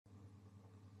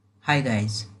Hi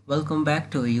guys, welcome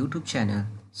back to our YouTube channel.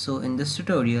 So in this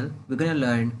tutorial, we're gonna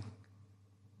learn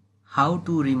how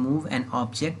to remove an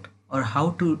object or how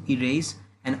to erase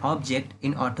an object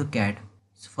in AutoCAD.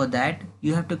 So for that,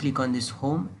 you have to click on this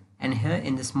home, and here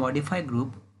in this modify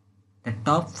group, the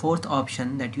top fourth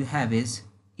option that you have is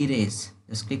erase.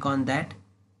 Just click on that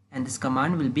and this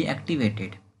command will be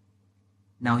activated.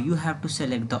 Now you have to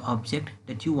select the object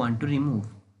that you want to remove.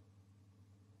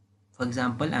 For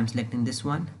example, I'm selecting this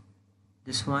one,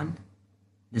 this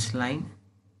line,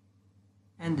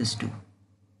 and this two.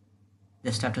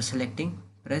 Just after selecting,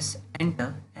 press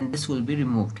enter and this will be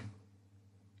removed.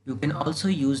 You can also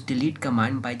use delete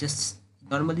command by just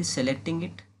normally selecting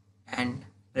it and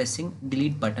pressing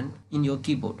delete button in your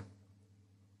keyboard.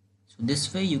 So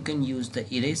this way you can use the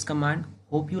erase command.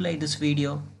 Hope you like this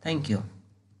video. Thank you.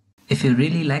 If you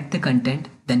really like the content,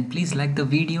 then please like the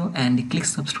video and click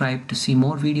subscribe to see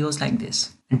more videos like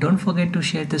this. And don't forget to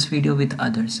share this video with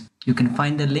others. You can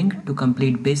find the link to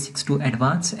complete basics to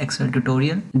advanced Excel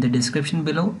tutorial in the description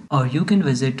below, or you can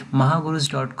visit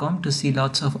mahagurus.com to see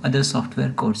lots of other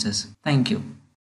software courses. Thank you.